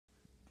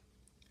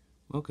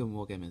Welcome,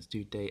 Wargamers,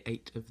 to day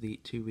 8 of the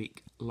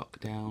 2-week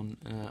lockdown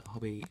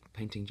hobby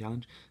painting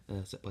challenge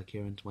set by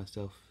Kieran to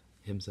myself,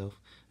 himself,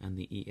 and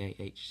the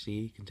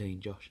EAHC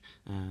containing Josh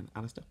and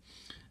Alistair.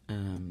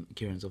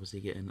 Kieran's obviously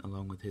getting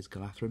along with his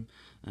Galathrim,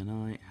 and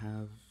I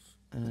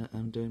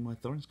am doing my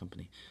Thorin's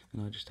company,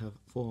 and I just have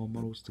 4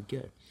 models to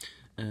go.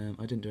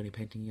 I didn't do any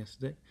painting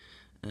yesterday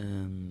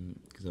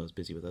because I was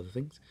busy with other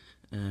things.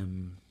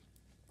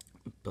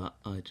 But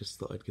I just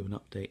thought I'd give an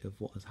update of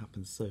what has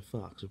happened so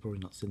far, because we've probably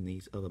not seen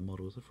these other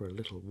models for a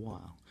little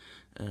while.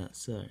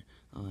 As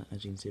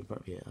you can see in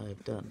front of you, I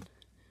have done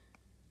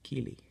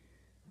Keely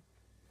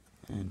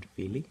and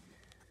Feely,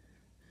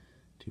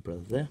 2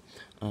 brothers there.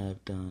 I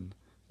have done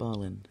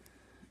Balin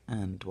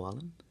and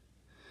Dwalin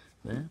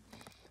there.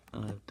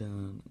 I've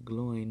done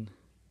Gloin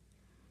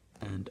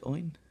and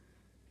Oin,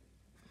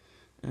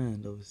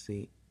 and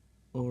obviously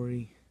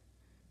Ori,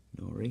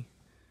 Nori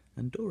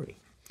and Dory.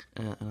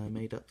 And I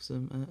made up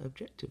some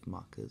objective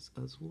markers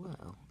as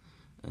well,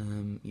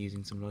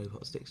 using some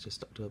lollipop sticks just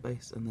stuck to a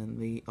base, and then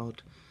the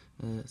odd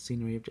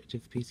scenery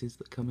objective pieces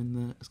that come in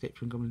the Escape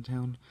from Goblin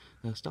Town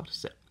starter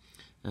set,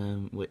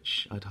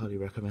 which I'd highly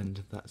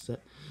recommend that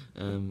set.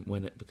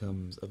 When it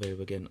becomes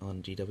available again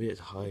on GW, it's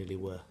highly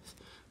worth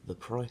the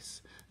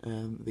price.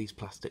 These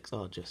plastics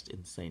are just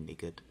insanely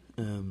good.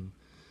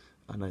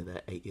 I know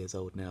they're 8 years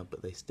old now,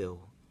 but they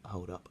still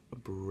hold up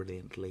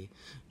brilliantly.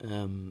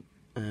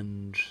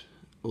 And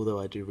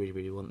although I do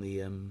really want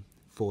the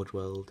Forge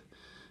World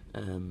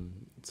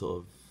sort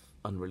of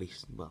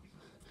unreleased,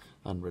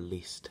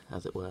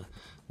 as it were,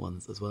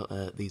 ones as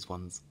well, these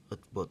ones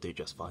will do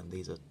just fine.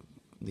 These are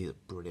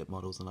brilliant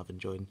models, and I've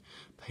enjoyed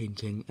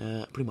painting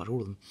pretty much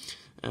all of them.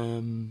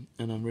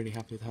 And I'm really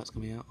happy with how it's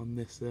coming out on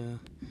this. Can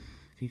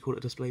you call it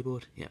a display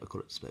board? Yeah, we'll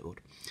call it a display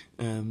board.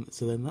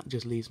 So then that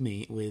just leaves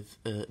me with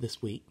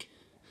this week.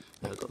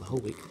 I've got the whole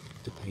week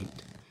to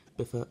paint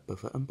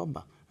Buffer and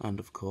Bomber, and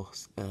of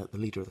course the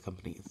leader of the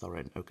company is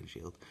Thorin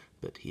Oakenshield,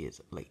 but he is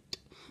late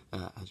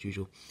as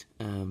usual,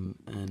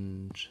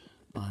 and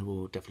I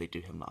will definitely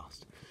do him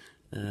last.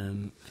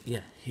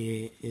 Yeah,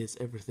 here is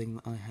everything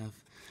that I have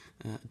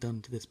done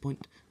to this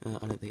point. I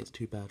don't think it's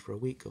too bad for a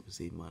week,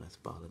 obviously minus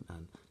Balin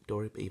and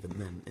Dory, but even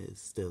then it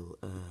is still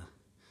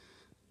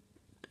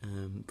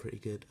pretty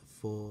good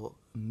for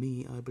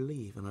me, I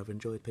believe, and I've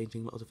enjoyed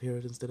painting lots of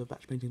heroes instead of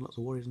batch painting lots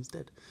of warriors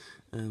instead,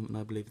 and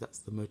I believe that's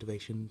the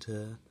motivation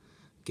to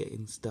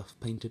getting stuff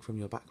painted from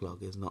your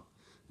backlog, is not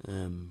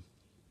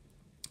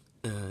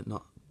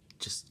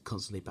just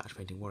constantly batch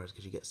painting warriors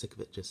because you get sick of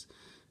it. Just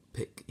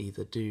pick,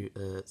 either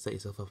set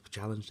yourself up a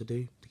challenge to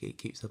do to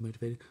keep yourself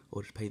motivated,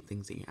 or just paint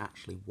things that you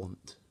actually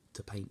want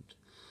to paint.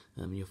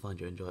 You'll find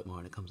you'll enjoy it more,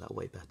 and it comes out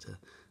way better.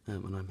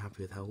 And I'm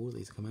happy with how all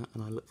these come out,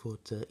 and I look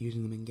forward to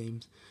using them in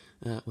games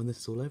when this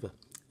is all over.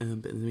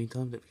 But in the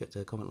meantime, don't forget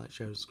to comment, like,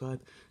 share, and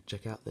subscribe.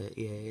 Check out the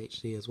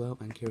EAHC as well,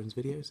 and Kieran's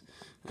videos,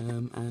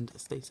 and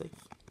stay safe.